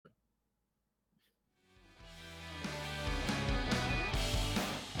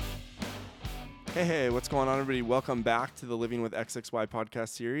Hey, what's going on, everybody? Welcome back to the Living with XXY podcast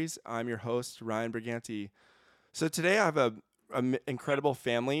series. I'm your host, Ryan Briganti. So today I have a incredible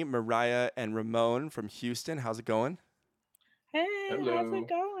family, Mariah and Romone from Houston. How's it going? Hey, how's it Hello.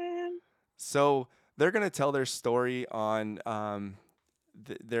 going? So they're going to tell their story on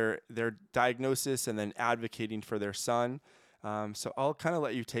their diagnosis and then advocating for their son. So I'll kind of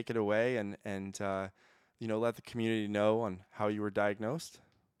let you take it away and let the community know on how you were diagnosed.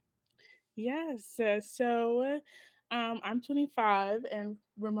 Yes, I'm 25 and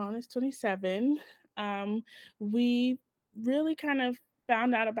Ramon is 27. We really kind of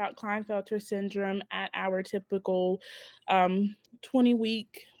found out about Klinefelter syndrome at our typical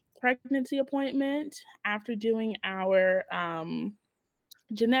 20-week pregnancy appointment after doing our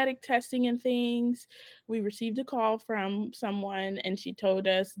genetic testing and things. We received a call from someone, and she told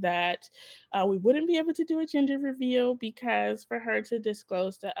us that we wouldn't be able to do a gender reveal because for her to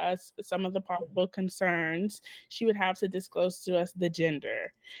disclose to us some of the possible concerns, she would have to disclose to us the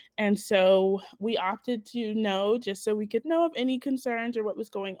gender. And so we opted to know just so we could know of any concerns or what was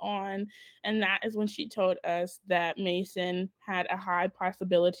going on. And that is when she told us that Mason had a high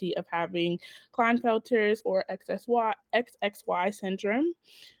possibility of having Klinefelter's or XXY syndrome.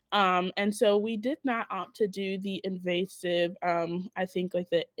 And so we did not opt to do the invasive, I think like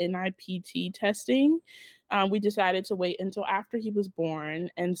the NIPT testing. We decided to wait until after he was born.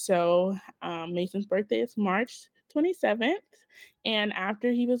 And so Mason's birthday is March 27th. And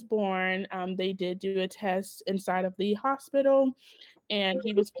after he was born, they did do a test inside of the hospital, and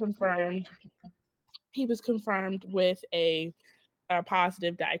he was confirmed with a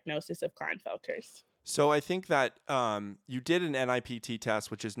positive diagnosis of Klinefelter's. So I think that you did an NIPT test,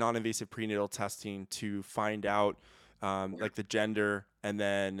 which is non-invasive prenatal testing, to find out like the gender, and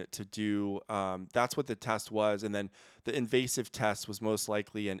then to do that's what the test was, and then the invasive test was most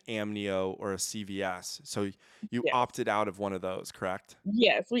likely an amnio or a CVS. So you Yes. opted out of one of those, correct?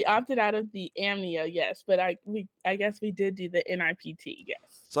 Yes, we opted out of the amnio, yes, but I guess we did do the NIPT,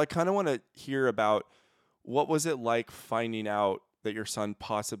 yes. So I kind of want to hear about what was it like finding out that your son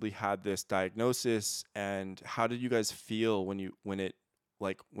possibly had this diagnosis, and how did you guys feel when it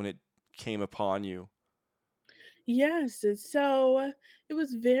came upon you? Yes, so it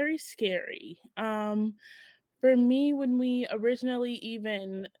was very scary. For me, when we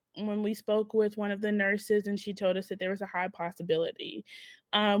spoke with one of the nurses and she told us that there was a high possibility,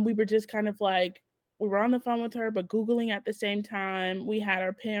 we were just kind of like, we were on the phone with her, but Googling at the same time. We had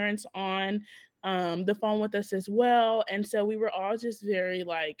our parents on the phone with us as well. And so we were all just very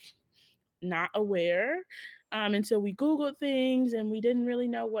like not aware. And so we Googled things and we didn't really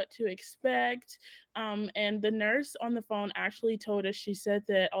know what to expect. And the nurse on the phone actually told us, she said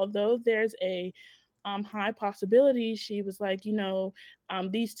that although there's a high possibility, she was like,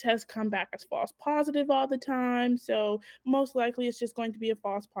 these tests come back as false positive all the time. So most likely it's just going to be a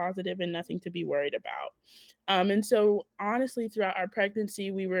false positive and nothing to be worried about. And so honestly, throughout our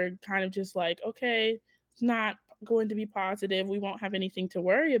pregnancy, we were kind of just like, okay, it's not going to be positive. We won't have anything to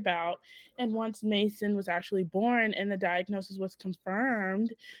worry about. And once Mason was actually born and the diagnosis was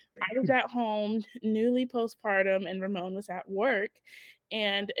confirmed, I was at home, newly postpartum, and Ramon was at work.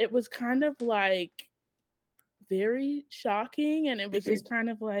 And it was kind of like very shocking, and it was just kind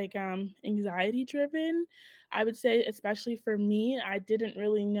of like anxiety driven, I would say. Especially for me, I didn't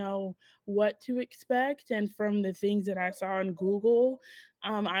really know what to expect, and from the things that I saw on Google,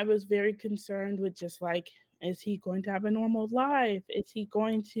 I was very concerned with just like, is he going to have a normal life? Is he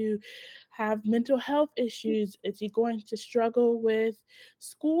going to have mental health issues? Is he going to struggle with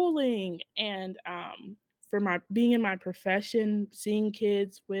schooling? And for my being in my profession, seeing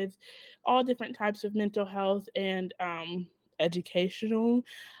kids with all different types of mental health and educational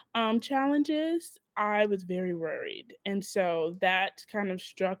challenges, I was very worried. And so that kind of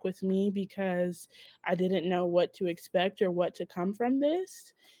struck with me because I didn't know what to expect or what to come from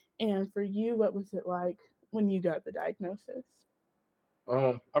this. And for you, what was it like when you got the diagnosis?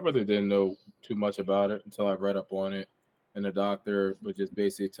 I really didn't know too much about it until I read up on it, and the doctor was just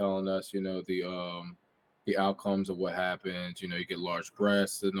basically telling us, the outcomes of what happens. You get large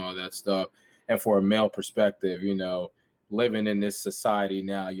breasts and all that stuff. And for a male perspective, living in this society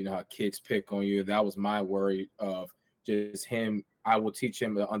now, how kids pick on you. That was my worry of just him. I will teach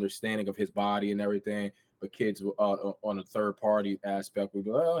him the understanding of his body and everything, but kids on a third party aspect would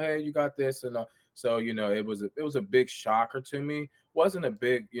be, oh, hey, you got this, and so it was a big shocker to me. Wasn't a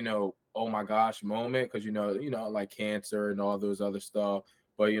big oh my gosh moment, because like cancer and all those other stuff.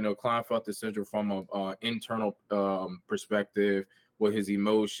 But Klinefelter syndrome from a internal perspective, with his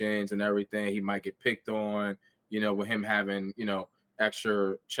emotions and everything, he might get picked on. With him having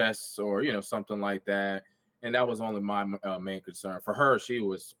extra chests or something like that. And that was only my main concern. For her, she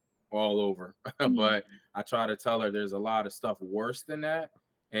was all over. Mhm. But I try to tell her there's a lot of stuff worse than that.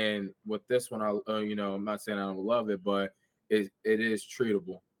 And with this one, I'm not saying I don't love it, but it is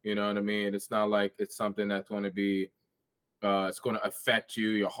treatable. You know what I mean? It's not like it's something that's going to be it's going to affect you,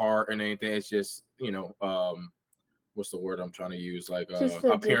 your heart, and anything. It's just what's the word I'm trying to use, like Just a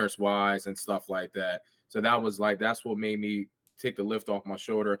good. appearance wise and stuff like that. So that's what made me take the lift off my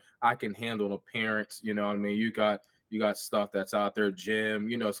shoulder. I can handle appearance, you know what I mean? You got stuff that's out there, gym,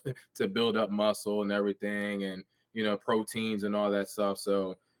 to build up muscle and everything, and proteins and all that stuff.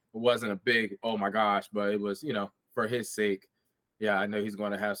 So it wasn't a big oh my gosh, but it was, for his sake. Yeah, I know he's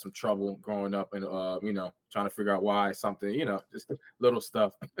going to have some trouble growing up and trying to figure out why something, just little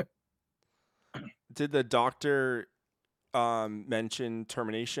stuff. Did the doctor mention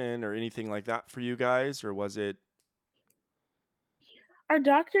termination or anything like that for you guys, or was it? Our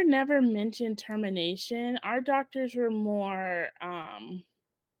doctor never mentioned termination. Our doctors were more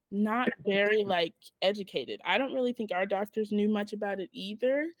not very like educated. I don't really think our doctors knew much about it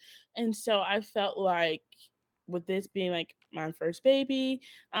either. And so I felt like with this being like my first baby,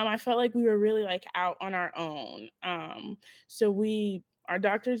 I felt like we were really like out on our own. So our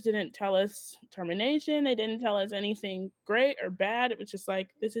doctors didn't tell us termination. They didn't tell us anything great or bad. It was just like,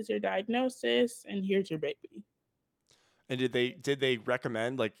 this is your diagnosis and here's your baby. And did they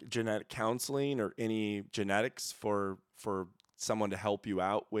recommend like genetic counseling or any genetics for someone to help you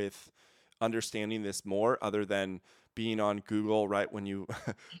out with understanding this more, other than being on Google right when you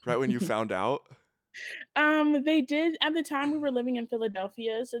right when you found out? They did at the time we were living in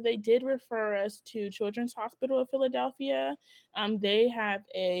Philadelphia, so they did refer us to Children's Hospital of Philadelphia. They have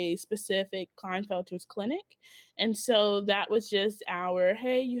a specific Klinefelter's clinic, and so that was just our,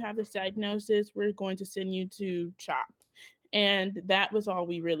 hey, you have this diagnosis, we're going to send you to CHOP, and that was all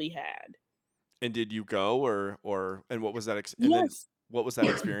we really had. And did you go, or and what was that and then Yes. what was that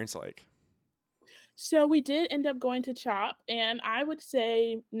experience like? So we did end up going to CHOP, and I would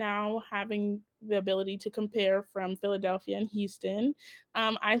say now having the ability to compare from Philadelphia and Houston,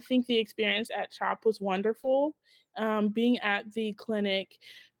 I think the experience at CHOP was wonderful. Being at the clinic,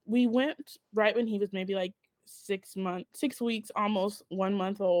 we went right when he was maybe like 6 months, 6 weeks, almost 1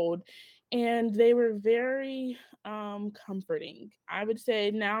 month old, and they were very comforting. I would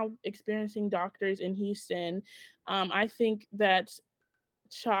say now experiencing doctors in Houston, I think that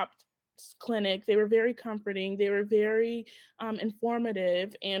CHOP clinic, they were very comforting. They were very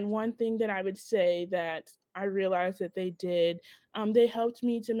informative. And one thing that I would say that I realized that they did, they helped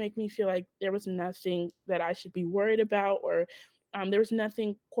me to make me feel like there was nothing that I should be worried about, or there was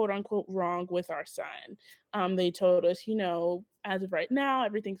nothing quote unquote wrong with our son. They told us, as of right now,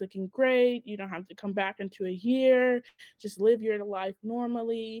 everything's looking great. You don't have to come back into a year. Just live your life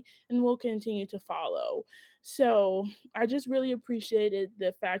normally, and we'll continue to follow. So I just really appreciated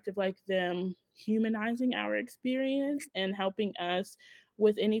the fact of like them humanizing our experience and helping us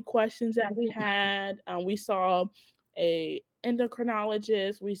with any questions that we had. We saw a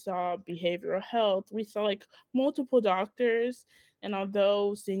endocrinologist, we saw behavioral health, we saw like multiple doctors. And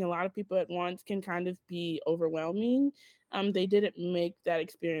although seeing a lot of people at once can kind of be overwhelming, they didn't make that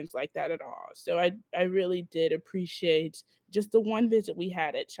experience like that at all. So I really did appreciate just the one visit we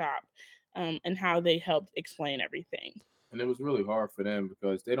had at CHOP, and how they helped explain everything. And it was really hard for them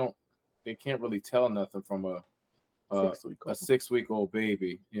because they can't really tell nothing from a 6 week a old. 6 week old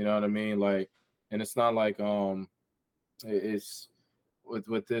baby. You know what I mean? Like, and it's not like it's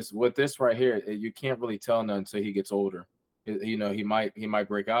with this right here. You can't really tell nothing until he gets older. He might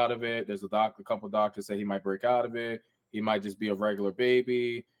break out of it. There's a couple doctors say he might break out of it. He might just be a regular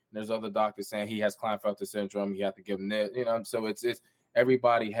baby. There's other doctors saying he has Klinefelter syndrome. You have to give him that. So it's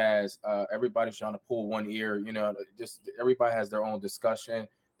everybody's trying to pull one ear. Just everybody has their own discussion.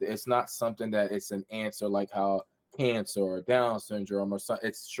 It's not something that it's an answer like how cancer or Down syndrome or something.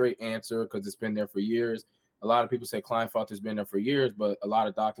 It's straight answer because it's been there for years. A lot of people say Klinefelter's been there for years, but a lot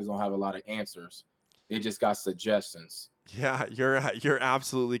of doctors don't have a lot of answers. They just got suggestions. Yeah, you're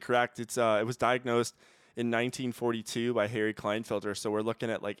absolutely correct. It was diagnosed in 1942 by Harry Klinefelter, so we're looking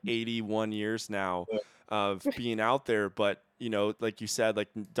at like 81 years now of being out there. But like you said, like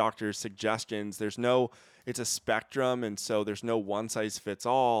doctors' suggestions, it's a spectrum, and so there's no one size fits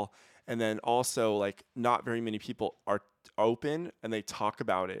all. And then also, like, not very many people are open and they talk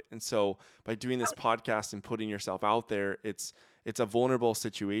about it. And so by doing this podcast and putting yourself out there, it's a vulnerable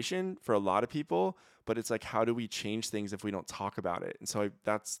situation for a lot of people, but it's like, how do we change things if we don't talk about it? And so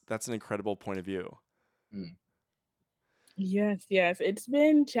that's an incredible point of view. Mm. Yes, yes. It's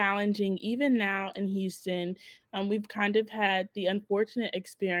been challenging even now in Houston. We've kind of had the unfortunate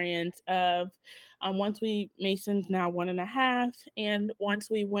experience of once Mason's now 1.5, and once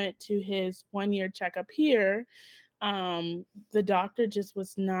we went to his 1 year checkup here, the doctor just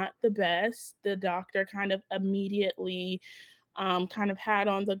was not the best. The doctor kind of immediately kind of had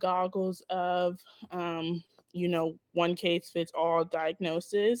on the goggles of, one case fits all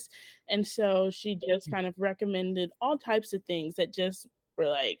diagnosis. And so she just kind of recommended all types of things that just were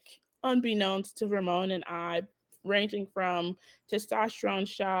like unbeknownst to Ramon and I, ranging from testosterone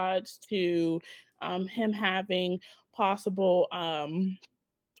shots to him having possible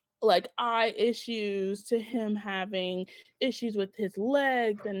like eye issues to him having issues with his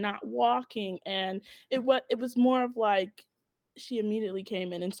legs and not walking. And it was more of like she immediately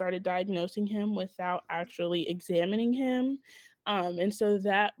came in and started diagnosing him without actually examining him. And so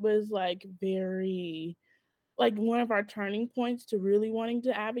that was like very like one of our turning points to really wanting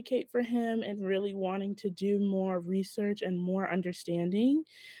to advocate for him and really wanting to do more research and more understanding,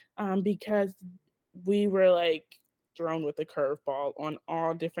 because we were like thrown with a curveball on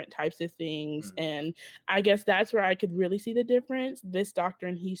all different types of things. Mm. And I guess that's where I could really see the difference. This doctor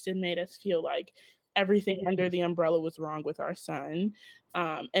in Houston made us feel like everything under the umbrella was wrong with our son.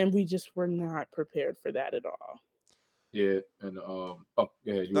 And we just were not prepared for that at all. Yeah, and oh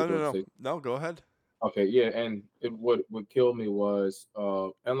yeah, you were No, no, going to no, say. no. Go ahead. Okay, yeah, and what killed me was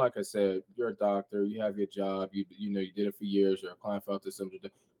and like I said, you're a doctor, you have your job, you did it for years, you're a Klinefelter syndrome.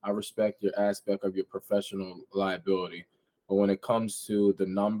 I respect your aspect of your professional liability, but when it comes to the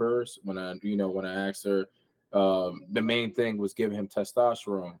numbers, when I asked her, the main thing was giving him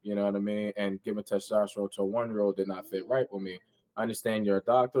testosterone. You know what I mean? And giving testosterone to a 1 year old did not fit right with me. I understand you're a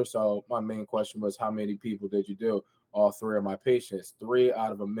doctor, so my main question was, how many people did you do? All three of my patients. 3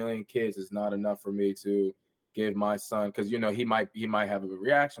 out of 1 million kids is not enough for me to give my son, because he might have a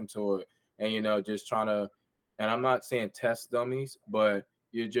reaction to it, and just trying to. And I'm not saying test dummies, but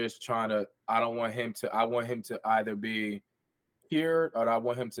you're just trying to. I don't want him to. I want him to either be here, or I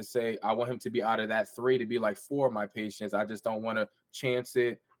want him to be out of that three to be like four of my patients. I just don't want to chance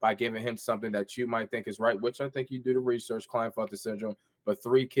it by giving him something that you might think is right, which I think you do the research, Klinefelter syndrome. But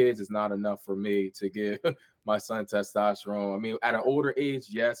 3 kids is not enough for me to give my son testosterone. I mean, at an older age,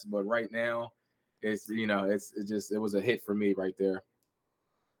 yes, but right now, it was a hit for me right there.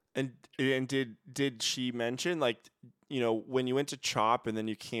 And did she mention, like, when you went to CHOP and then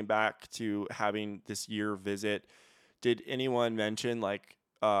you came back to having this year visit, did anyone mention like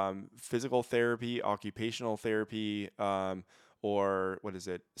physical therapy, occupational therapy, or what is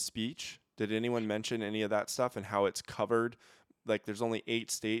it, speech? Did anyone mention any of that stuff and how it's covered? Like, there's only 8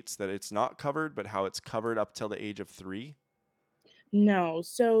 states that it's not covered, but how it's covered up till the age of 3. No.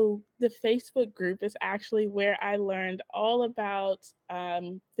 So the Facebook group is actually where I learned all about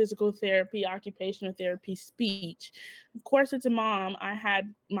physical therapy, occupational therapy, speech. Of course, as a mom, I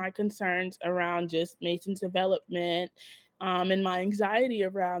had my concerns around just Mason's development. And my anxiety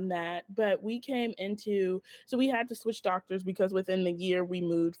around that. But so we had to switch doctors because within the year we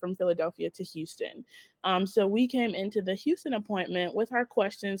moved from Philadelphia to Houston. So we came into the Houston appointment with our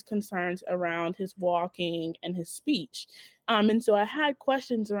questions, concerns around his walking and his speech. And so I had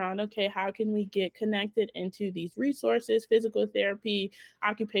questions around, okay, how can we get connected into these resources, physical therapy,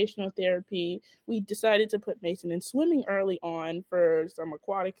 occupational therapy? We decided to put Mason in swimming early on for some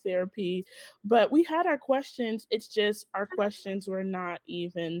aquatic therapy, but we had our questions. It's just our questions were not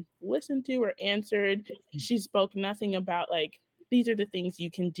even listened to or answered. She spoke nothing about like, these are the things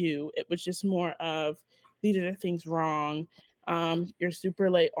you can do. It was just more of, these are the things wrong. You're super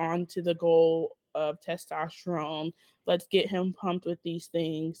late on to the goal of testosterone. Let's get him pumped with these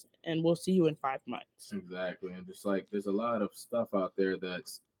things, and we'll see you in 5 months. Exactly. And just like there's a lot of stuff out there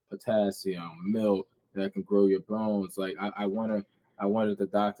that's potassium, milk that can grow your bones. Like I wanted the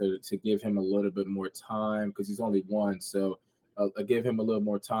doctor to give him a little bit more time because he's only one. So I give him a little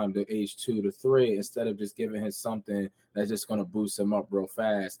more time to age 2 to 3 instead of just giving him something that's just going to boost him up real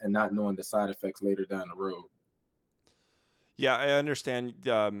fast and not knowing the side effects later down the road. Yeah, I understand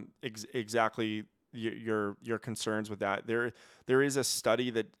exactly your concerns with that. There is a study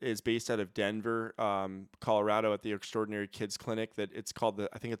that is based out of Denver, Colorado, at the Extraordinary Kids Clinic, that it's called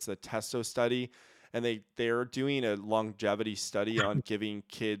I think it's the Testo study, and they're doing a longevity study on giving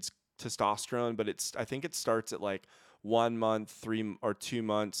kids testosterone, but I think it starts at like 1 month, 2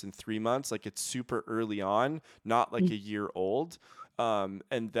 months, and 3 months. Like, it's super early on, not like a year old.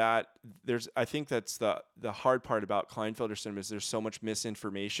 And that I think that's the hard part about Klinefelter syndrome, is there's so much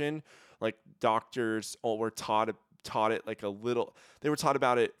misinformation. Like, doctors were taught taught it like a little. They were taught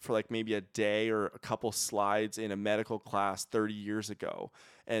about it for like maybe a day or a couple slides in a medical class 30 years ago.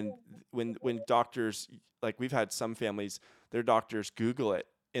 And when doctors, like we've had some families, their doctors Google it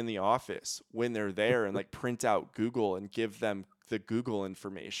in the office when they're there and like print out Google and give them the Google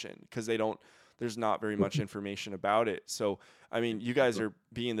information because there's not very much information about it. So, I mean, you guys are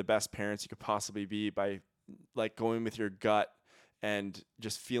being the best parents you could possibly be by like going with your gut and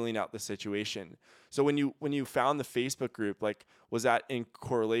just feeling out the situation. So when you found the Facebook group, like was that in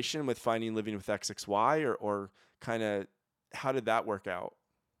correlation with finding Living with XXY or kind of how did that work out?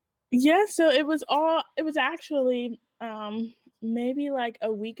 Yeah, so it was actually maybe like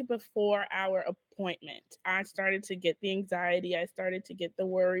a week before our appointment. I started to get the anxiety. I started to get the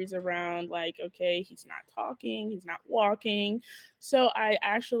worries around like, okay, he's not talking, he's not walking. So I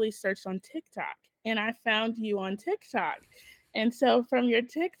actually searched on TikTok and I found you on TikTok. And so from your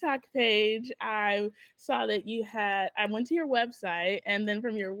TikTok page, I saw that I went to your website, and then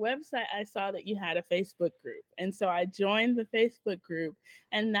from your website, I saw that you had a Facebook group. And so I joined the Facebook group,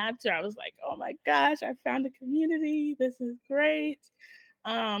 and that's where I was like, oh my gosh, I found a community. This is great.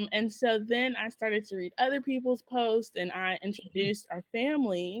 And so then I started to read other people's posts and I introduced our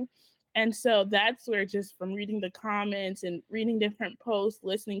family. And so that's where, just from reading the comments and reading different posts,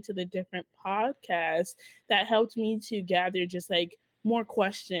 listening to the different podcasts, that helped me to gather just like more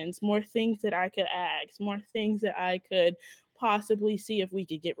questions, more things that I could ask, more things that I could possibly see if we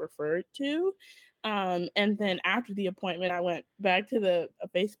could get referred to. And then after the appointment, I went back to the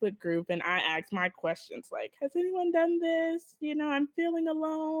Facebook group and I asked my questions like, has anyone done this? I'm feeling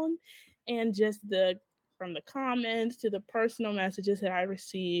alone. And just from the comments to the personal messages that I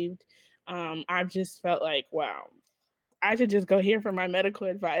received, I've just felt like, wow, I should just go here for my medical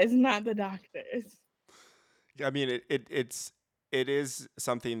advice, not the doctors. I mean, it is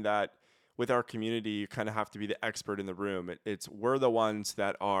something that with our community, you kind of have to be the expert in the room. We're the ones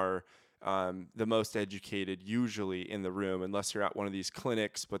that are the most educated usually in the room, unless you're at one of these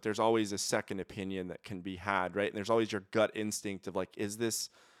clinics. But there's always a second opinion that can be had, right? And there's always your gut instinct of like,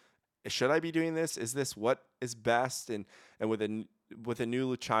 should I be doing this? Is this what is best? And with a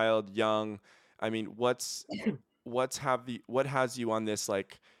new child, young, I mean, what has you on this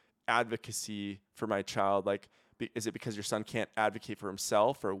like advocacy for my child? Like, is it because your son can't advocate for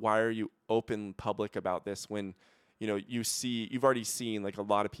himself, or why are you open public about this when you've already seen like a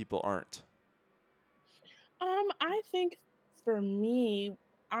lot of people aren't? I think for me,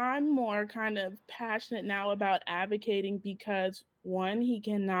 I'm more kind of passionate now about advocating because one, he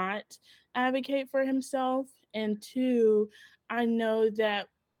cannot advocate for himself, and two, I know that,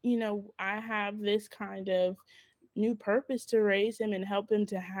 I have this kind of new purpose to raise him and help him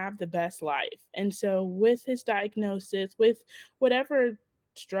to have the best life. And so, with his diagnosis, with whatever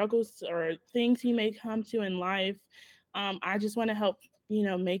struggles or things he may come to in life, I just want to help,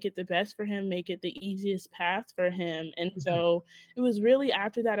 make it the best for him, make it the easiest path for him. And so, it was really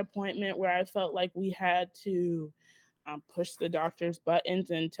after that appointment where I felt like we had to push the doctor's buttons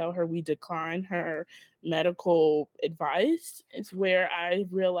and tell her we decline her medical advice. It's where I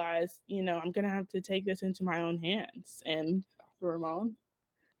realized, I'm going to have to take this into my own hands. And Ramon?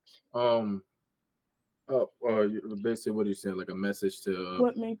 Um. Basically, what are you saying? Like a message to.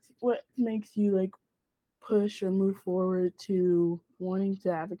 What makes you like push or move forward to wanting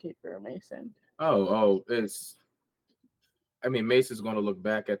to advocate for Mason? It's. I mean, Mason's going to look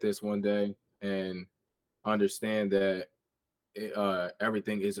back at this one day and understand that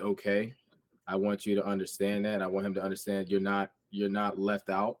everything is okay. I want you to understand that. I want him to understand you're not left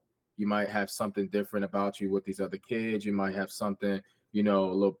out. You might have something different about you with these other kids. You might have something, a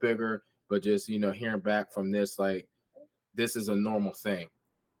little bigger, but just, hearing back from this, like this is a normal thing.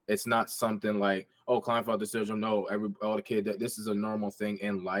 It's not something like, oh, Klinefelter syndrome. No, all the kid, that this is a normal thing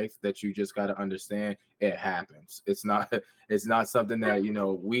in life that you just got to understand. It happens. It's not it's not something that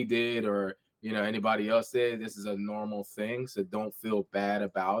we did or anybody else did. This is a normal thing. So don't feel bad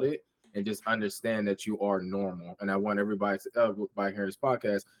about it and just understand that you are normal. And I want everybody to by hearing this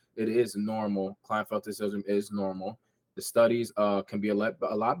podcast, it is normal. Klinefelter syndrome is normal. The studies can be a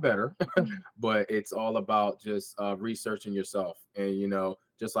lot better, but it's all about just researching yourself. And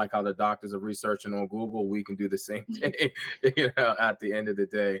just like how the doctors are researching on Google, we can do the same thing. At the end of the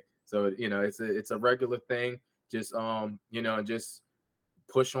day. So it's a regular thing. Just just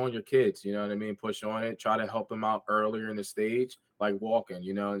push on your kids. You know what I mean? Push on it. Try to help them out earlier in the stage, like walking.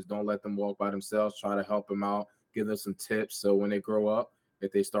 Don't let them walk by themselves. Try to help them out. Give them some tips so when they grow up,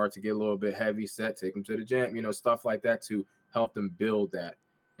 if they start to get a little bit heavy set, take them to the gym, stuff like that to help them build that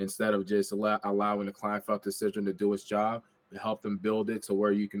instead of just allowing the Klinefelter syndrome to do its job, to help them build it to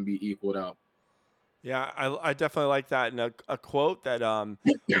where you can be equaled out. Yeah, I definitely like that. And a quote that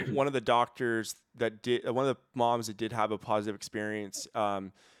one of the doctors that did one of the moms that did have a positive experience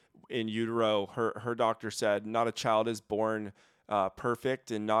in utero, her doctor said, "Not a child is born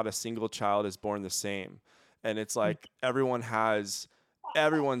perfect, and not a single child is born the same." And it's like everyone's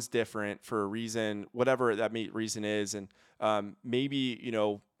different for a reason, whatever that reason is. And maybe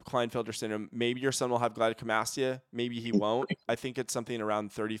Klinefelter syndrome. Maybe your son will have gynecomastia. Maybe he won't. I think it's something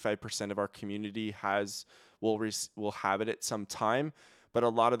around 35% of our community will have it at some time. But a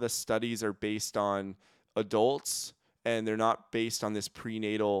lot of the studies are based on adults, and they're not based on this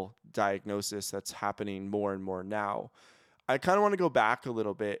prenatal diagnosis that's happening more and more now. I kind of want to go back a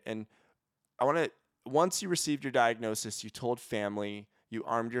little bit, and I want to once you received your diagnosis, you told family, you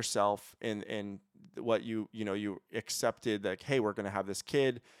armed yourself in what you accepted, like, hey, we're going to have this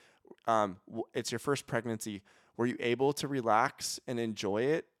kid. It's your first pregnancy. Were you able to relax and enjoy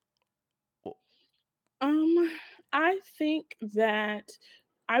it? Um, I think that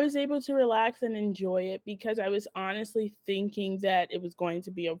I was able to relax and enjoy it because I was honestly thinking that it was going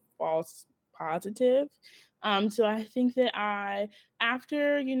to be a false positive. So I think that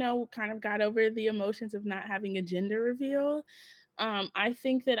after, kind of got over the emotions of not having a gender reveal, I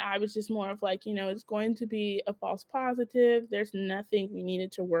think that I was just more of like, it's going to be a false positive. There's nothing we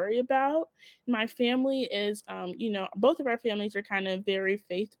needed to worry about. My family is, both of our families are kind of very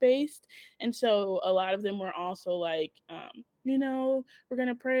faith based. And so a lot of them were also like, we're going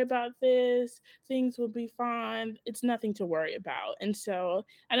to pray about this. Things will be fine. It's nothing to worry about. And so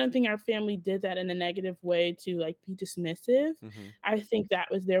I don't think our family did that in a negative way to like be dismissive. Mm-hmm. I think that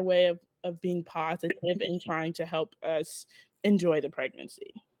was their way of being positive and trying to help us enjoy the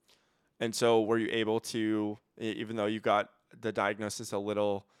pregnancy. And so were you able to, even though you got the diagnosis a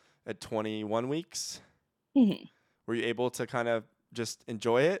little at 21 weeks, Mhm. were you able to kind of just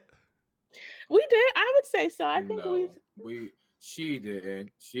enjoy it? We did. I would say so. I think we No, she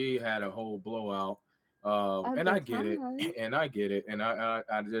didn't. She had a whole blowout. at And the I get it, time. and I get it, and I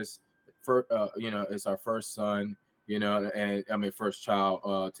just for it's our first son, and I mean first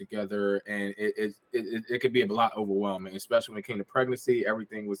child together, and it could be a lot overwhelming, especially when it came to pregnancy.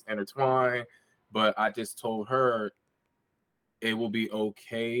 Everything was intertwined, but I just told her it will be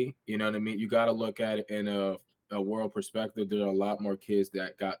okay. You know what I mean? You got to look at it in a world perspective. There are a lot more kids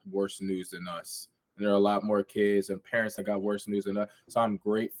that got worse news than us. And there are a lot more kids and parents that got worse news than us. So I'm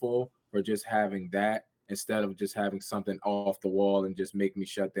grateful for just having that instead of just having something off the wall and just make me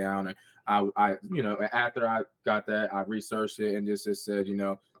shut down. And after I got that, I researched it and just said,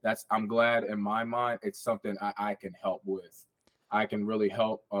 I'm glad in my mind it's something I can help with. I can really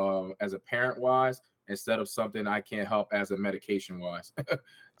help as a parent wise instead of something I can't help as a medication wise. I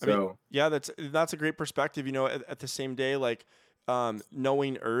mean, So yeah, that's a great perspective. At the same day, like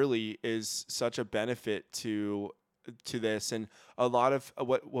knowing early is such a benefit to this, and a lot of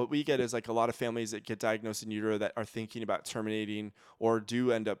what we get is like a lot of families that get diagnosed in utero that are thinking about terminating or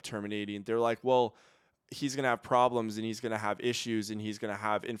do end up terminating. They're like, well, he's going to have problems and he's going to have issues and he's going to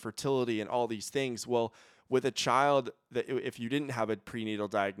have infertility and all these things. Well, with a child that if you didn't have a prenatal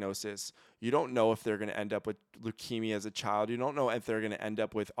diagnosis, you don't know if they're going to end up with leukemia as a child. You don't know if they're going to end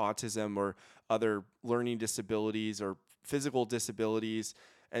up with autism or other learning disabilities or physical disabilities.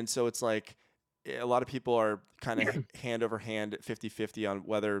 And so it's like a lot of people are kind of hand over hand at 50-50 on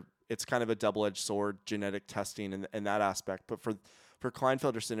whether it's kind of a double-edged sword, genetic testing and that aspect. But for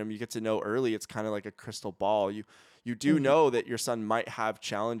Klinefelter syndrome, you get to know early. It's kind of like a crystal ball. You do Mhm. know that your son might have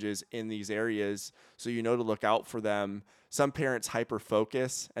challenges in these areas, so you know to look out for them. Some parents hyper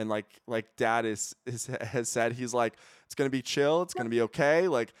focus, and like Dad has said, he's like, it's gonna be chill, it's gonna be okay.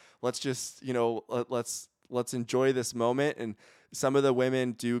 Like let's just let's enjoy this moment. And some of the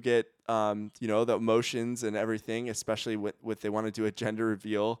women do get the emotions and everything, especially with they want to do a gender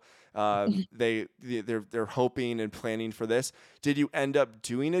reveal. They're hoping and planning for this. Did you end up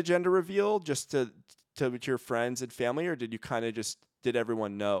doing a gender reveal just to your friends and family, or did you kind of just did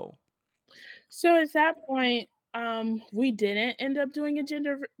everyone know? So at that point, we didn't end up doing a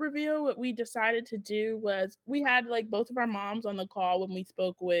gender reveal. What we decided to do was we had like both of our moms on the call when we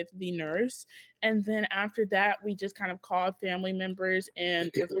spoke with the nurse. And then after that, we just kind of called family members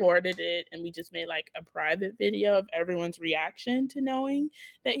and recorded it. And we just made like a private video of everyone's reaction to knowing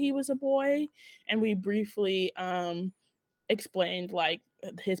that he was a boy. And we briefly explained like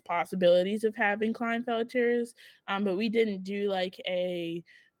his possibilities of having Klinefelters, but we didn't do like a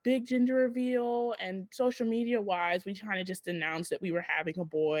big gender reveal. And social media wise, we kind of just announced that we were having a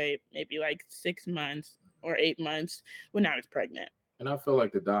boy, maybe like 6 months or 8 months when I was pregnant. and I feel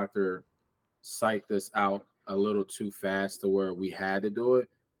like the doctor psyched this out a little too fast to where we had to do it.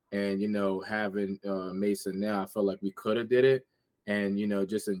 And having Mason now, I feel like we could have did it, and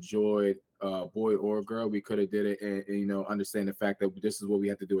just enjoyed boy or girl. We could have did it, and understand the fact that this is what we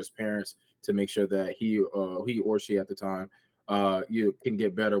have to do as parents to make sure that he or she at the time you can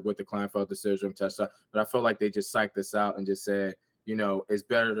get better with the Klinefelter syndrome test. But I feel like they just psyched this out and just said, it's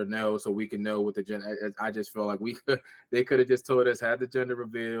better to know so we can know what the gender. I just feel like they could have just told us, had the gender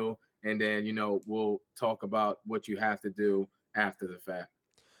reveal, and then we'll talk about what you have to do after the fact.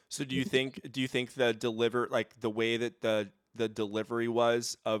 So do you think the way that the delivery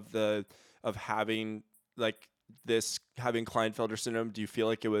was of having like this having Klinefelter syndrome, do you feel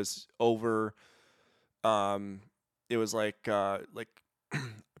like it was over um it was like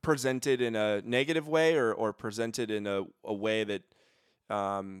presented in a negative way or presented in a way that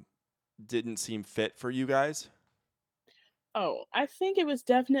um didn't seem fit for you guys? Oh, I think it was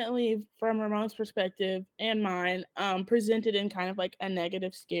definitely from Ramon's perspective and mine, presented in kind of like a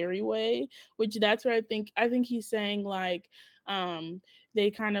negative, scary way, which that's where I think he's saying like, um,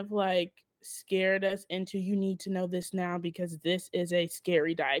 they kind of like scared us into you need to know this now because this is a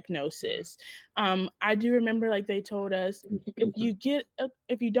scary diagnosis. I do remember like they told us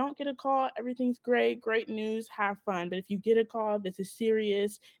if you don't get a call, everything's great news, have fun. But if you get a call, this is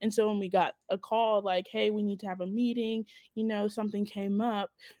serious. And so when we got a call like, hey, we need to have a meeting, something came up,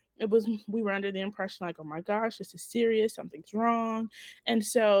 we were under the impression like, oh my gosh, this is serious, something's wrong. And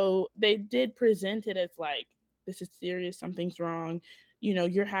so they did present it as like, this is serious, something's wrong.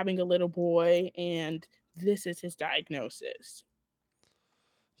 You're having a little boy and this is his diagnosis.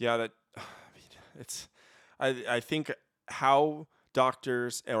 Yeah, that I mean, it's I think how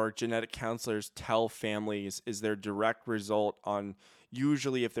doctors or genetic counselors tell families is their direct result on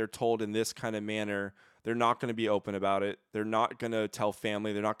usually if they're told in this kind of manner, they're not going to be open about it. They're not going to tell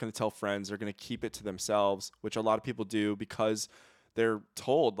family, they're not going to tell friends, they're going to keep it to themselves, which a lot of people do because they're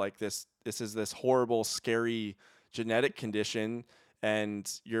told like this is this horrible scary genetic condition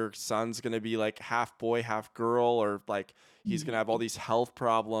and your son's going to be like half boy, half girl or like he's going to have all these health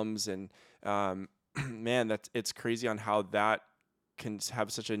problems and um, man, it's crazy on how that can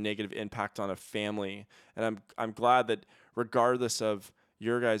have such a negative impact on a family. And I'm glad that regardless of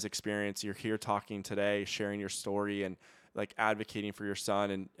your guys' experience, you're here talking today, sharing your story and like advocating for your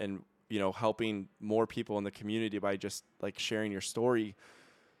son and helping more people in the community by just like sharing your story.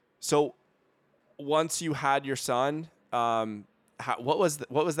 So once you had your son, what was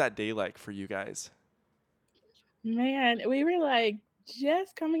that day like for you guys? Man, we were like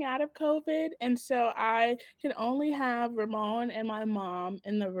just coming out of COVID. And so I could only have Ramon and my mom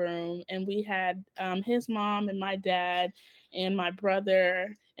in the room. And we had his mom and my dad and my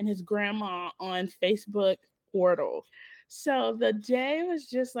brother and his grandma on Facebook portal. So the day was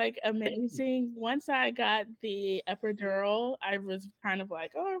just like amazing. Once I got the epidural, I was kind of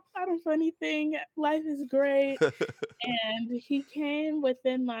like, oh, I don't feel anything. Life is great. And he came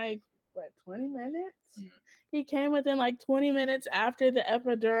within like, what, 20 minutes? He came within like 20 minutes after the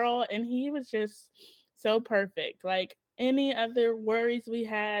epidural, and he was just so perfect. Like any other worries we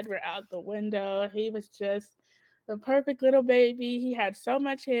had were out the window. He was just the perfect little baby. He had so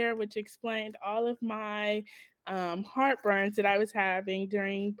much hair, which explained all of my heartburns that I was having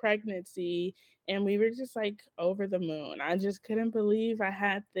during pregnancy. And we were just like over the moon. I just couldn't believe I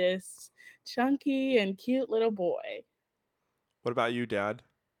had this chunky and cute little boy. What about you, Dad?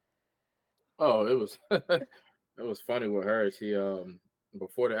 Oh, it was it was funny with her. She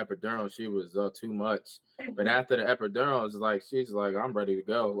before the epidural, she was too much, but after the epidural, it's like she's like, I'm ready to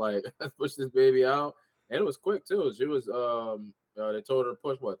go. Like let's push this baby out, and it was quick too. She was they told her to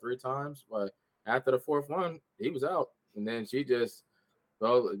push what 3 times, but after the fourth one, he was out, and then she was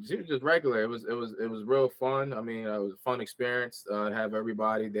just regular. It was real fun. I mean, it was a fun experience to have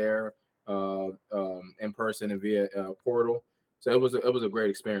everybody there in person and via portal. So it was a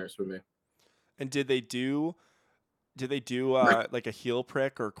great experience for me. And did they do like a heel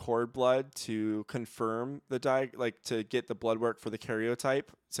prick or cord blood to confirm the like to get the blood work for the karyotype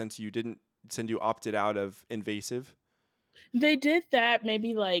since you opted out of invasive? They did that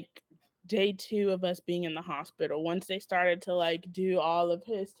maybe like day two of us being in the hospital. Once they started to like do all of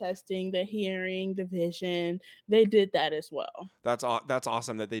his testing, the hearing, the vision, they did that as well. That's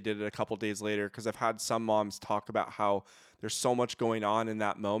awesome that they did it a couple days later because I've had some moms talk about how there's so much going on in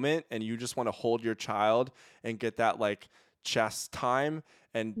that moment and you just want to hold your child and get that like chest time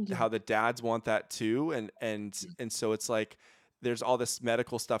and Yeah. how the dads want that too and so it's like there's all this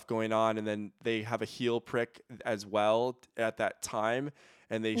medical stuff going on and then they have a heel prick as well at that time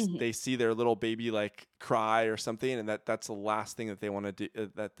and Mhm. they see their little baby like cry or something and that's the last thing that they want to do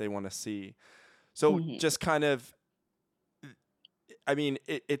that they want to see. So Mhm. just kind of I mean,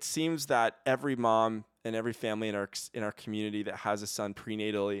 it seems that every mom and every family in our community that has a son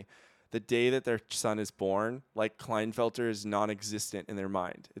prenatally, the day that their son is born, like Klinefelter is non-existent in their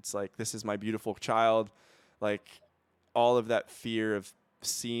mind. It's like, this is my beautiful child, like all of that fear of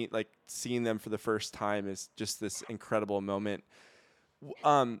seeing them for the first time is just this incredible moment.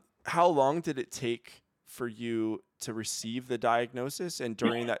 How long did it take for you to receive the diagnosis? And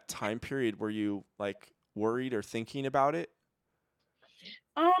during that time period, were you like worried or thinking about it?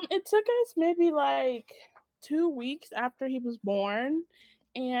 It took us maybe like 2 weeks after he was born,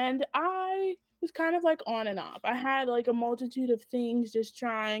 and I was kind of like on and off. I had like a multitude of things just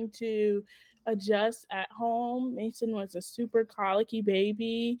trying to adjust at home. Mason was a super colicky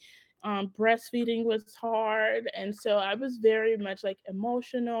baby. Breastfeeding was hard, and so I was very much like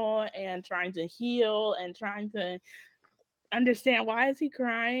emotional and trying to heal and trying to understand why is he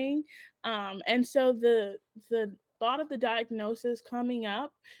crying. And so the thought of the diagnosis coming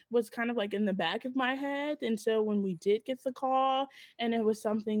up was kind of like in the back of my head. And so when we did get the call, and it was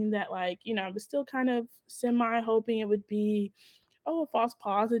something that, like, I was still kind of semi hoping it would be, oh, a false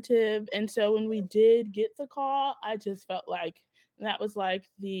positive. And so when we did get the call, I just felt like that was like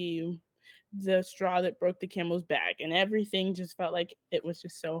the straw that broke the camel's back, and everything just felt like it was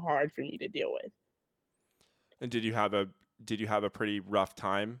just so hard for me to deal with. And did you have a pretty rough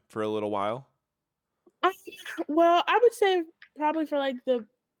time for a little while? Um, well, I would say probably for like the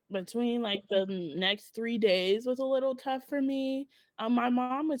between like the next 3 days was a little tough for me. My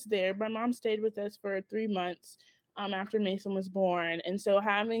mom was there. My mom stayed with us for 3 months after Mason was born, and so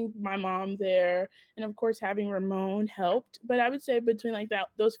having my mom there, and of course having Ramon helped. But I would say between like that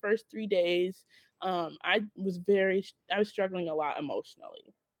those first 3 days, I was struggling a lot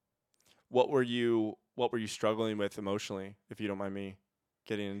emotionally. What were you struggling with emotionally, if you don't mind me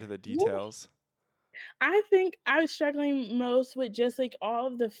getting into the Yeah. details? I think I was struggling most with just like all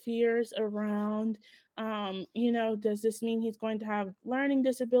of the fears around, does this mean he's going to have learning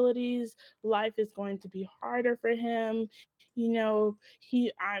disabilities? Life is going to be harder for him.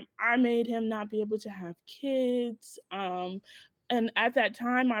 I made him not be able to have kids. And at that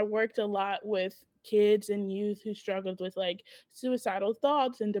time, I worked a lot with kids and youth who struggled with like suicidal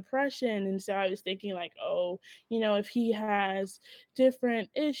thoughts and depression. And so I was thinking like, oh, if he has different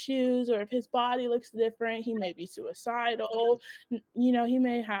issues or if his body looks different, he may be suicidal. He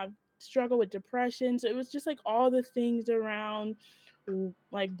may have struggle with depression. So it was just like all the things around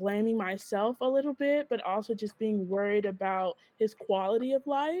like blaming myself a little bit, but also just being worried about his quality of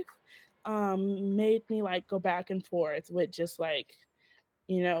life made me like go back and forth with just like,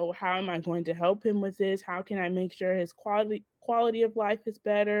 how am I going to help him with this? How can I make sure his quality of life is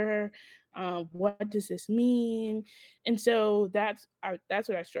better? What does this mean? And so that's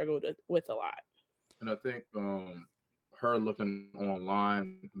what I struggled with a lot. And I think her looking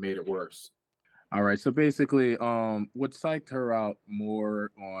online made it worse. All right. So basically, what psyched her out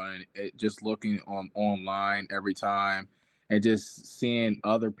more on it, just looking on online every time and just seeing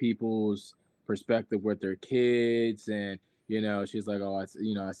other people's perspective with their kids, and she's like, oh,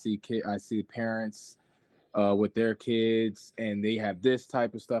 I see parents with their kids, and they have this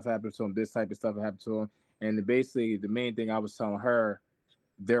type of stuff happen to them, this type of stuff happen to them, and basically the main thing I was telling her,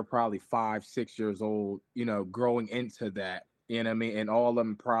 they're probably 5, 6 years old, growing into that. You know what I mean? And all of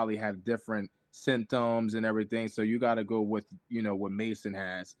them probably have different symptoms and everything. So you got to go with, what Mason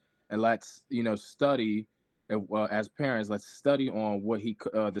has. And let's, study as parents, let's study on what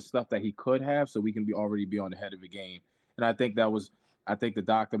the stuff that he could have so we can already be on the head of the game. And I think the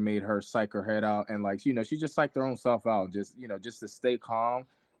doctor made her psych her head out, and like, she just psyched her own self out, just to stay calm.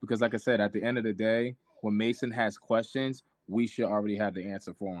 Because like I said, at the end of the day, when Mason has questions, we should already have the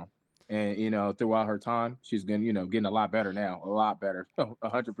answer for him. And throughout her time, she's getting getting a lot better now, a lot better,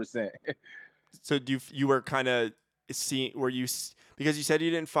 100%. So you were kind of seeing because you said you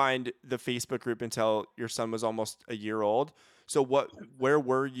didn't find the Facebook group until your son was almost a year old. So where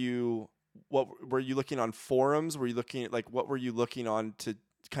were you? What were you looking on forums? Were you looking at, like, what were you looking on to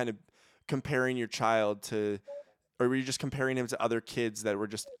kind of comparing your child to, or were you just comparing him to other kids that were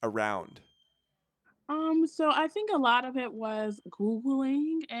just around? So I think a lot of it was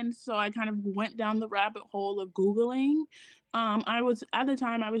Googling. And so I kind of went down the rabbit hole of Googling. I was at the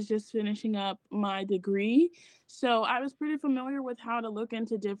time I was just finishing up my degree. So I was pretty familiar with how to look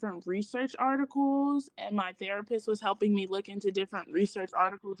into different research articles, and my therapist was helping me look into different research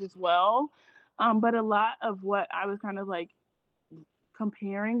articles as well. But a lot of what I was kind of like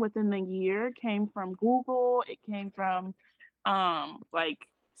comparing within the year came from Google. It came from like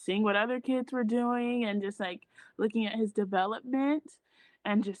seeing what other kids were doing and just like looking at his development.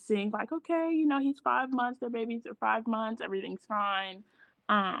 and just seeing like, okay, he's 5 months, their babies are 5 months, everything's fine.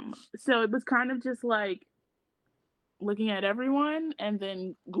 So it was kind of just like looking at everyone and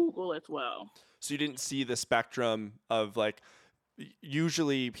then Google as well. So you didn't see the spectrum of like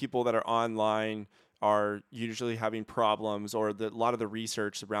usually people that are online are usually having problems, or a lot of the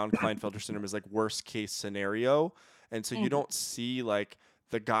research around Klinefelter syndrome is like worst case scenario. And so you Mhm. don't see like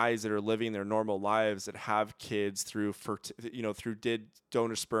the guys that are living their normal lives that have kids through through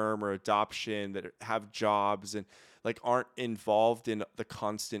donor sperm or adoption, that have jobs and like aren't involved in the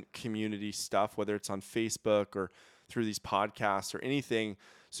constant community stuff, whether it's on Facebook or through these podcasts or anything.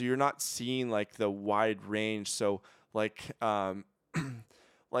 So you're not seeing like the wide range. So like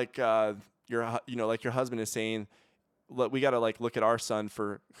like like your husband is saying, we got to like look at our son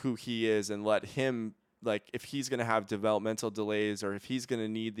for who he is and let him, like, if he's going to have developmental delays or if he's going to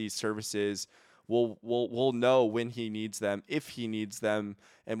need these services, we'll know when he needs them, if he needs them,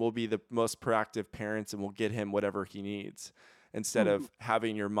 and we'll be the most proactive parents and we'll get him whatever he needs, instead Mhm. of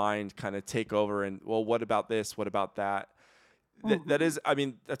having your mind kind of take over and, well, what about this, what about that. That Mhm. is, I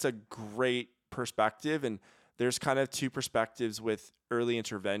mean, that's a great perspective. And there's kind of two perspectives with early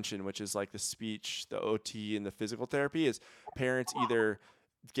intervention, which is like the speech, the OT, and the physical therapy. Is parents either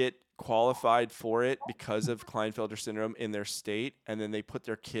get qualified for it because of Klinefelter syndrome in their state, and then they put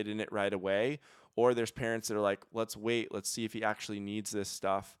their kid in it right away, or there's parents that are like, let's wait, let's see if he actually needs this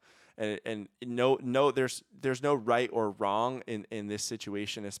stuff. And no, there's no right or wrong in this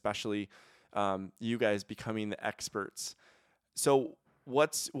situation, especially you guys becoming the experts. So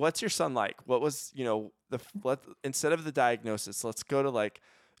what's your son like? What was, instead of the diagnosis, let's go to like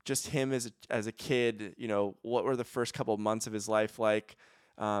just him as a kid. What were the first couple of months of his life like?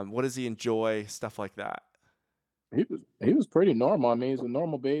 What does he enjoy? Stuff like that. He was pretty normal. I mean, he's a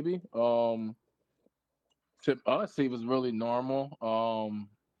normal baby. To us, he was really normal.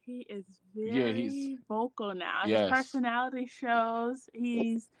 He is Yeah, he's very vocal now. His yes. personality shows.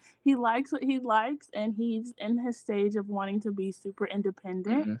 He likes what he likes, and he's in his stage of wanting to be super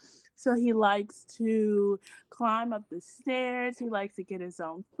independent. Hmm. So he likes to climb up the stairs. He likes to get his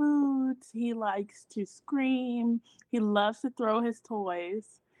own foods. He likes to scream. He loves to throw his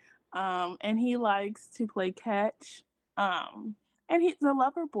toys. And he likes to play catch. Um, and he's a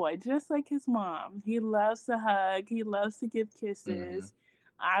lover boy, just like his mom. He loves to hug. He loves to give Hmm. kisses.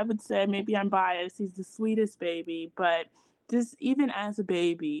 I would say, maybe I'm biased, he's the sweetest baby, but just even as a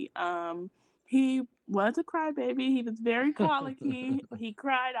baby, he was a crybaby. He was very colicky. He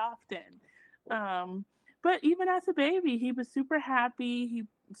cried often. Um, but even as a baby, he was super happy. He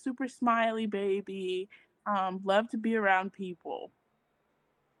super smiley baby. Loved to be around people.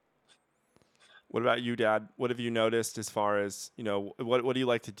 What about you, Dad? What have you noticed as far as, what do you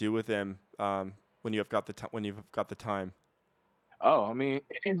like to do with him when you've got the time? Oh, I mean,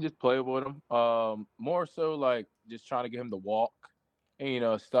 just play with him. More so like just trying to get him to walk,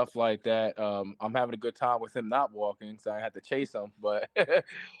 and stuff like that. I'm having a good time with him not walking, so I had to chase him. But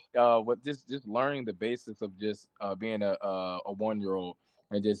with just learning the basics of just being a 1 year old,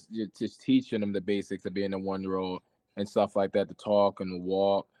 and just teaching him the basics of being a 1 year old and stuff like that, to talk and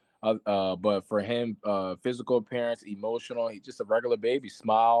walk. But for him, physical appearance, emotional, he's just a regular baby.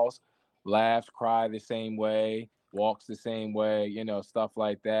 Smiles, laughs, cry the same way, walks the same way, stuff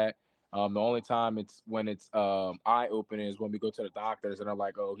like that. The only time it's when it's eye opening is when we go to the doctors and they're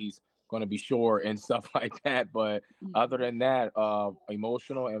like, oh, he's going to be short and stuff like that. But other Mhm. than that,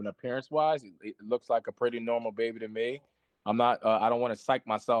 emotional and appearance wise, it looks like a pretty normal baby to me. I'm not. I don't want to psych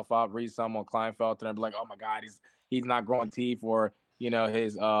myself out. Read some on Klinefelter and be like, "Oh my God, he's not growing teeth," or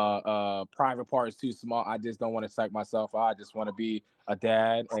his private part is too small. I just don't want to psych myself out. I just want to be a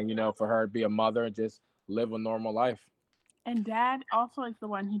dad, and for her to be a mother and just live a normal life. And dad also is the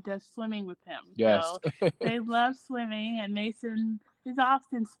one who does swimming with him. Yes. So they love swimming, and Mason is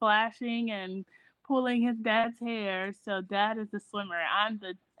often splashing and pulling his dad's hair. So dad is the swimmer. I'm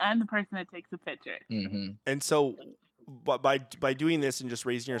the person that takes the pictures. Hmm. And so, but by doing this and just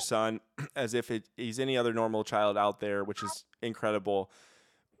raising your son as if he's any other normal child out there, which is incredible.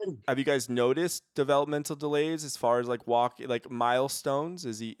 Have you guys noticed developmental delays as far as like like milestones?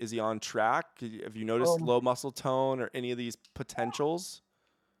 Is he on track? Have you noticed Um, low muscle tone or any of these potentials?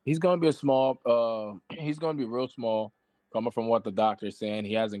 he's gonna be a small. He's gonna be real small. Coming from what the doctor's saying,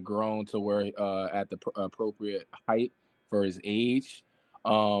 he hasn't grown to where at the appropriate height for his age.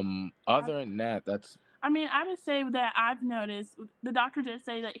 I, Other than that, that's I mean, I would say that I've noticed the doctor did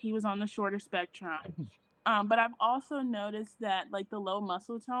say that he was on the shorter spectrum. But I've also noticed that, like, the low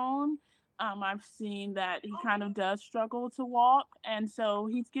muscle tone, I've seen that he kind of does struggle to walk, and so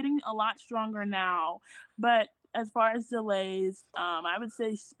he's getting a lot stronger now. But as far as delays, I would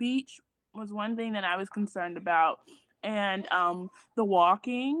say speech was one thing that I was concerned about, and the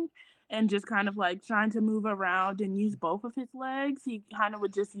walking and just kind of like trying to move around and use both of his legs. He kind of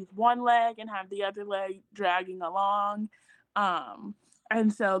would just use one leg and have the other leg dragging along. Um,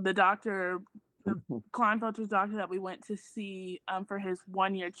 and so the Klinefelter's doctor that we went to see for his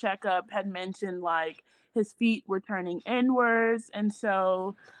 1 year checkup had mentioned like his feet were turning inwards. And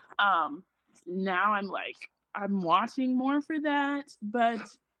so now I'm watching more for that. But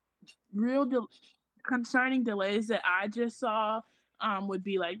real concerning delays that I just saw would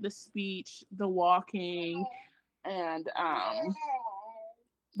be like the speech, the walking, and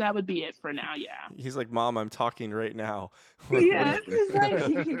that would be it for now. Yeah. He's like, Mom, I'm talking right now. Yes, it's like,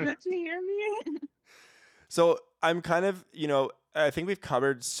 don't you hear me? So I'm kind of, I think we've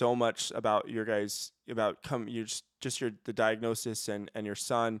covered so much about your guys, about you just your the diagnosis and your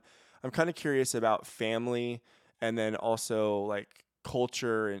son. I'm kind of curious about family, and then also like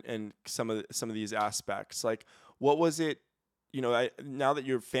culture and some of these aspects. Like, what was it, now that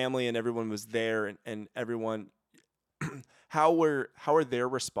your family and everyone was there, and everyone, how were their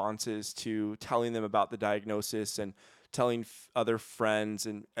responses to telling them about the diagnosis and telling other friends,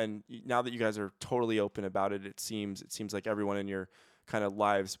 and now that you guys are totally open about it, it seems like everyone in your kind of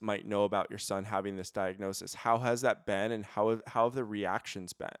lives might know about your son having this diagnosis. How has that been, and how have the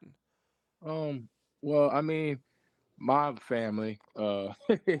reactions been? Well, I mean, my family,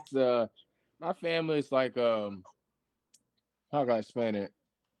 it's my family is like how can I explain it?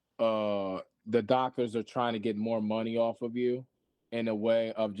 The doctors are trying to get more money off of you in a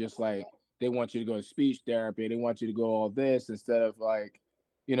way of just like they want you to go to speech therapy, they want you to go all this instead of like,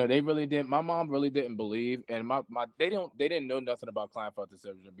 they really didn't. My mom really didn't believe, and my they didn't know nothing about Klinefelter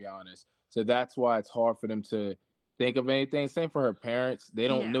syndrome, to be honest. So that's why it's hard for them to think of anything. Same for her parents; they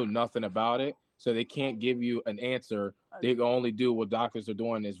don't know nothing about it, so they can't give you an answer. They can only do what doctors are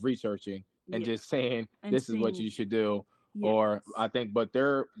doing is researching and just saying this is what you should do. Or I think, but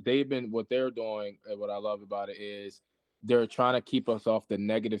they've been what they're doing, and what I love about it is they're trying to keep us off the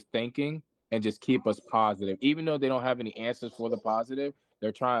negative thinking and just keep us positive. Even though they don't have any answers for the positive,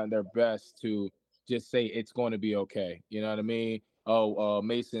 they're trying their best to just say it's going to be okay. You know what I mean? Oh,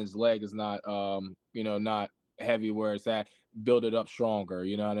 Mason's leg is not not heavy where it's at. Build it up stronger.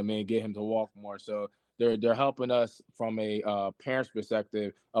 You know what I mean? Get him to walk more. So they're helping us from a parent's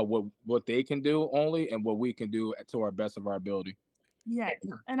perspective of what they can do only and what we can do to our best of our ability. Yeah.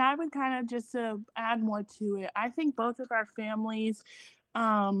 And I would kind of just to add more to it, I think both of our families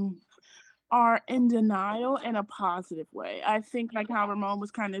um, are in denial in a positive way. I think like how Ramon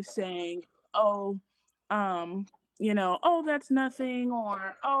was kind of saying, oh, um, oh, that's nothing,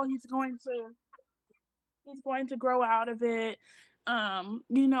 or oh, he's going to grow out of it.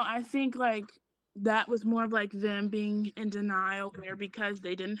 I think like that was more of like them being in denial, where because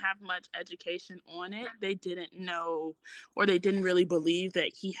they didn't have much education on it, they didn't know, or they didn't really believe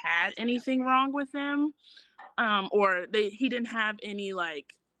that he had anything wrong with him, or he didn't have any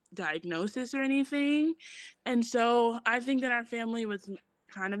like diagnosis or anything. And so I think that our family was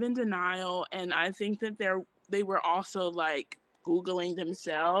kind of in denial, and I think that they were also like Googling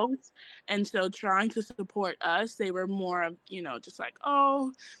themselves. And so trying to support us, they were more of, just like,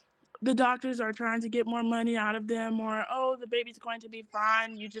 oh, the doctors are trying to get more money out of them, or oh, the baby's going to be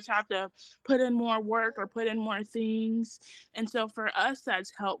fine, you just have to put in more work or put in more things. And so for us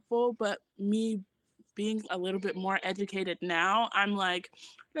that's helpful, but me being a little bit more educated now, I'm like,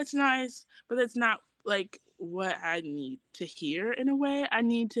 that's nice, but that's not like what I need to hear. In a way, I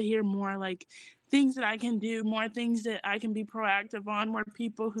need to hear more like things that I can do, more things that I can be proactive on, more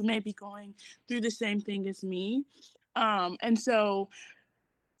people who may be going through the same thing as me. And so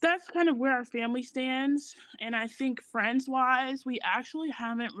that's kind of where our family stands. And I think friends wise, we actually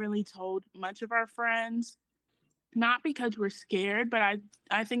haven't really told much of our friends, not because we're scared, but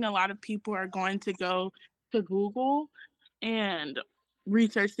I think a lot of people are going to go to Google and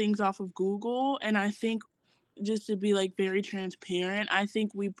research things off of Google. And I think, just to be like very transparent, I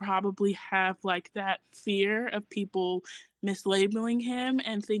think we probably have like that fear of people mislabeling him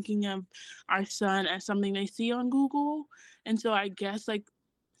and thinking of our son as something they see on Google. And so I guess like,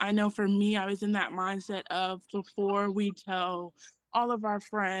 I know for me, I was in that mindset of, before we tell all of our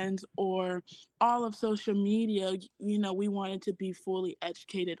friends or all of social media, we wanted to be fully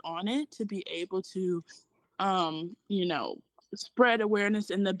educated on it, to be able to um, you know, spread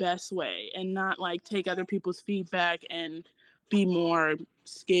awareness in the best way, and not like take other people's feedback and be more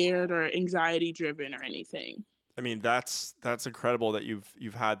scared or anxiety driven or anything. I mean, that's incredible that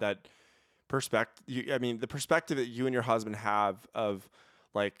you've had that perspective. I mean, the perspective that you and your husband have of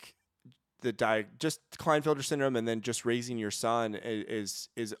like just Klinefelter syndrome, and then just raising your son is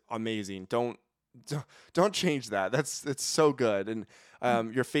amazing. Don't change that. It's so good. And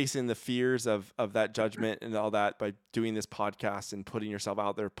you're facing the fears of that judgment and all that by doing this podcast and putting yourself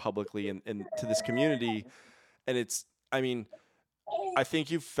out there publicly and to this community. And I mean, I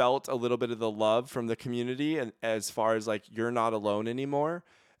think you felt a little bit of the love from the community, and as far as like you're not alone anymore.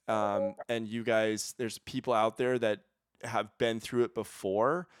 And you guys, there's people out there that have been through it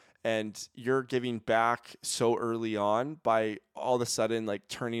before, and you're giving back so early on by all of a sudden like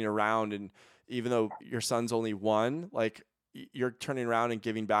turning around, and even though your son's only one, like you're turning around and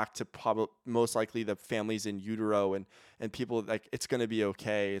giving back to probably most likely the families in utero and people, like it's going to be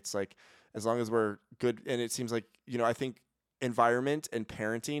okay. It's like as long as we're good. And it seems like, I think environment and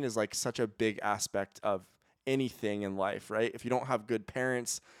parenting is like such a big aspect of anything in life, right? If you don't have good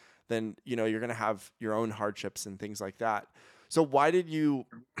parents, then you're going to have your own hardships and things like that. So why did you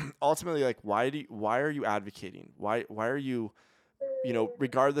ultimately, like, why are you advocating? Why are you,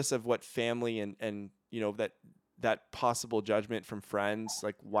 regardless of what family and that possible judgment from friends,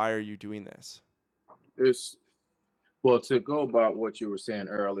 like, why are you doing this? It's Well, to go about what you were saying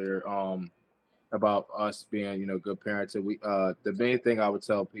earlier, about us being, good parents, and the main thing I would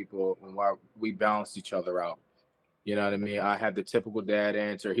tell people, why we balance each other out. You know what I mean? I have the typical dad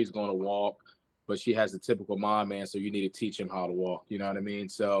answer, he's going to walk, but she has the typical mom answer, you need to teach him how to walk. You know what I mean?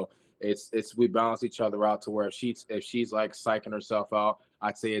 So it's we balance each other out to where if she's like psyching herself out,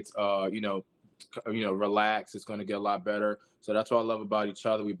 I'd say it's relax. It's going to get a lot better. So that's what I love about each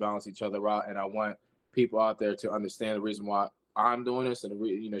other. We balance each other out, and I want people out there to understand the reason why I'm doing this,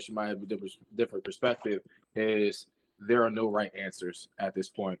 and she might have a different perspective. Is there are no right answers at this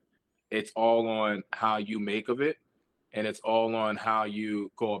point. It's all on how you make of it, and it's all on how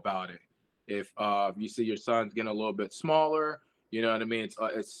you go about it. If you see your son's getting a little bit smaller, you know what I mean.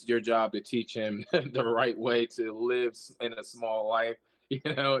 It's your job to teach him the right way to live in a small life. You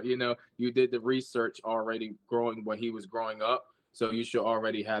did the research already growing when he was growing up, so you should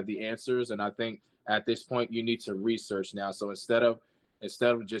already have the answers. And I think at this point you need to research now. So instead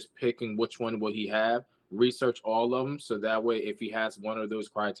of just picking which one will he have, research all of them. So that way, if he has one of those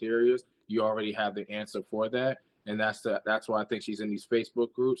criteria, you already have the answer for that. And that's why I think she's in these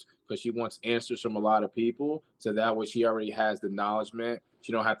Facebook groups, because she wants answers from a lot of people. So that way she already has the acknowledgement.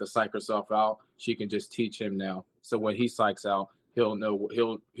 She don't have to psych herself out. She can just teach him now. So when he psychs out, he'll know,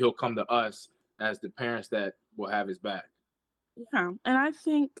 he'll come to us as the parents that will have his back. Yeah, and I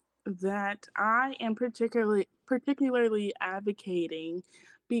think that I am particularly advocating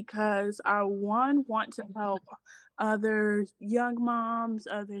because I want to help other young moms,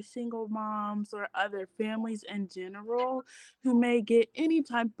 other single moms, or other families in general who may get any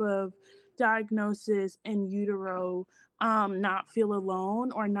type of diagnosis in utero, not feel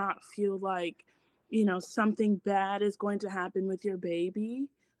alone or not feel like, something bad is going to happen with your baby.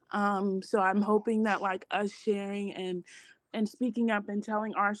 So I'm hoping that like us sharing and speaking up and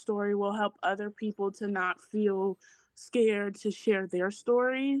telling our story will help other people to not feel scared to share their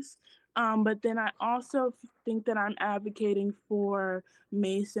stories. But then I also think that I'm advocating for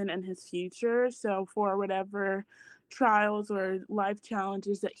Mason and his future. So for whatever trials or life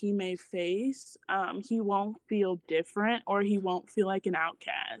challenges that he may face, he won't feel different or he won't feel like an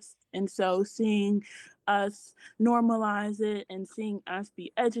outcast. And so seeing us normalize it and seeing us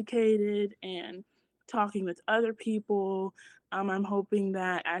be educated and talking with other people, I'm hoping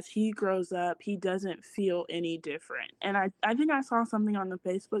that as he grows up, he doesn't feel any different. And I think I saw something on the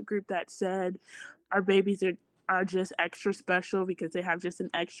Facebook group that said our babies are just extra special because they have just an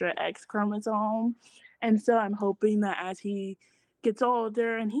extra X chromosome. And so I'm hoping that as he gets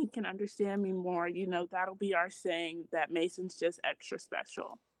older and he can understand me more, that'll be our saying that Mason's just extra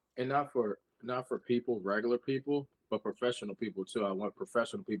special. And not for people, regular people, but professional people too. I want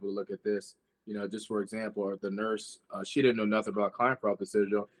professional people to look at this. Just for example, the nurse, she didn't know nothing about Klinefelter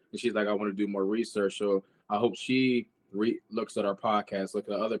syndrome, and she's like, I want to do more research. So I hope she looks at our podcast, look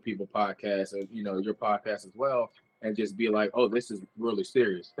at other people's podcasts, and your podcast as well, and just be like, oh, this is really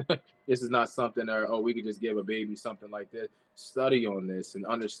serious. This is not something that, oh, we could just give a baby something like this. Study on this and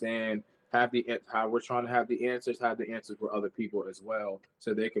understand, how we're trying to have the answers for other people as well,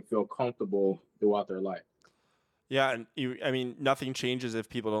 so they can feel comfortable throughout their life. Yeah, and I mean, nothing changes if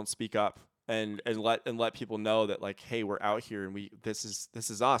people don't speak up and let people know that, like, hey, we're out here and this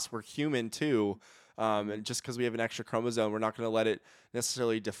is us. We're human too. And just because we have an extra chromosome, we're not going to let it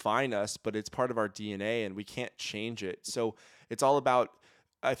necessarily define us, but it's part of our DNA and we can't change it. So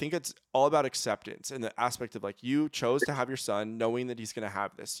I think it's all about acceptance and the aspect of, like, you chose to have your son knowing that he's going to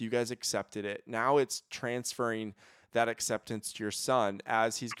have this. You guys accepted it. Now it's transferring that acceptance to your son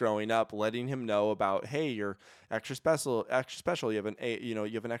as he's growing up, letting him know about, hey, you're extra special. You have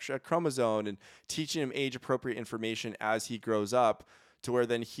you have an extra chromosome, and teaching him age appropriate information as he grows up, to where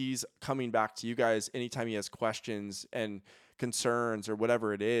then he's coming back to you guys anytime he has questions and concerns or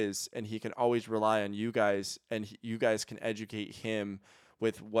whatever it is, and he can always rely on you guys, and you guys can educate him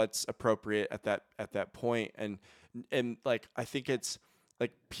with what's appropriate at that point. And like, I think it's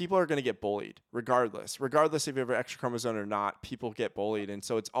like, people are going to get bullied regardless if you have an extra chromosome or not. People get bullied, and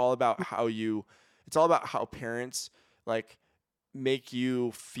so it's all about how parents like make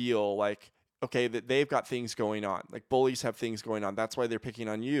you feel like, okay, that they've got things going on. Like, bullies have things going on. That's why they're picking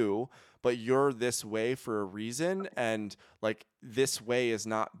on you, but you're this way for a reason. And like, this way is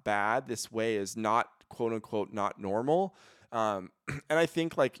not bad. This way is not, quote unquote, not normal. And I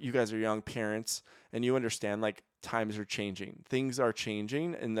think, like, you guys are young parents and you understand, like, times are changing. Things are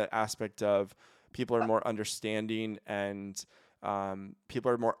changing in the aspect of people are more understanding, and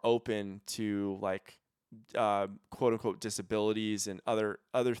people are more open to, like, quote unquote disabilities and other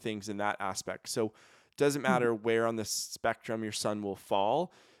things in that aspect. So it doesn't matter where on the spectrum your son will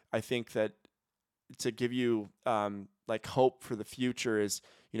fall. I think that to give you like hope for the future is,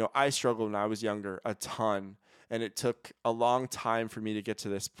 I struggled when I was younger a ton, and it took a long time for me to get to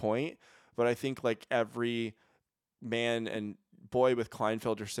this point. But I think, like, every man and boy with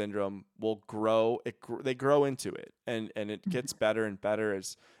Klinefelter syndrome will grow. They grow into it, and it gets better and better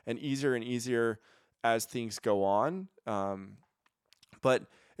and easier as things go on. But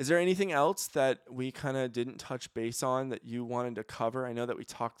is there anything else that we kind of didn't touch base on that you wanted to cover? I know that we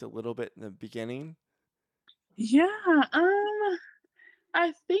talked a little bit in the beginning. Yeah,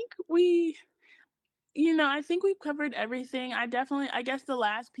 I think I think we've covered everything. I guess the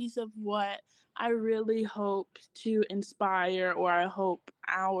last piece of what I really hope to inspire, or I hope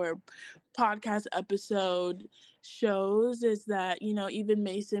our podcast episode shows, is that, even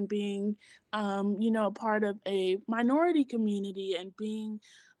Mason being, a part of a minority community, and being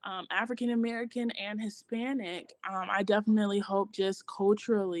African American and Hispanic, I definitely hope, just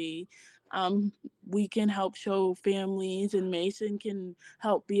culturally, we can help show families, and Mason can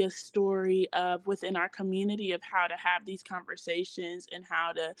help be a story of within our community of how to have these conversations, and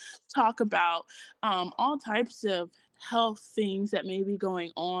how to talk about all types of health things that may be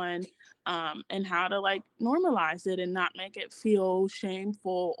going on, and how to, like, normalize it and not make it feel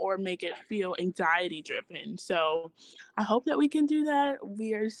shameful or make it feel anxiety driven. So I hope that we can do that.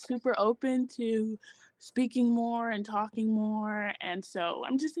 We are super open to speaking more and talking more, and so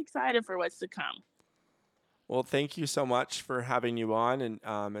I'm just excited for what's to come. Well, thank you so much for having you on,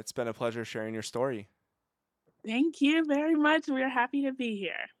 and it's been a pleasure sharing your story. Thank you very much. We're happy to be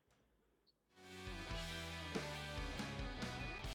here.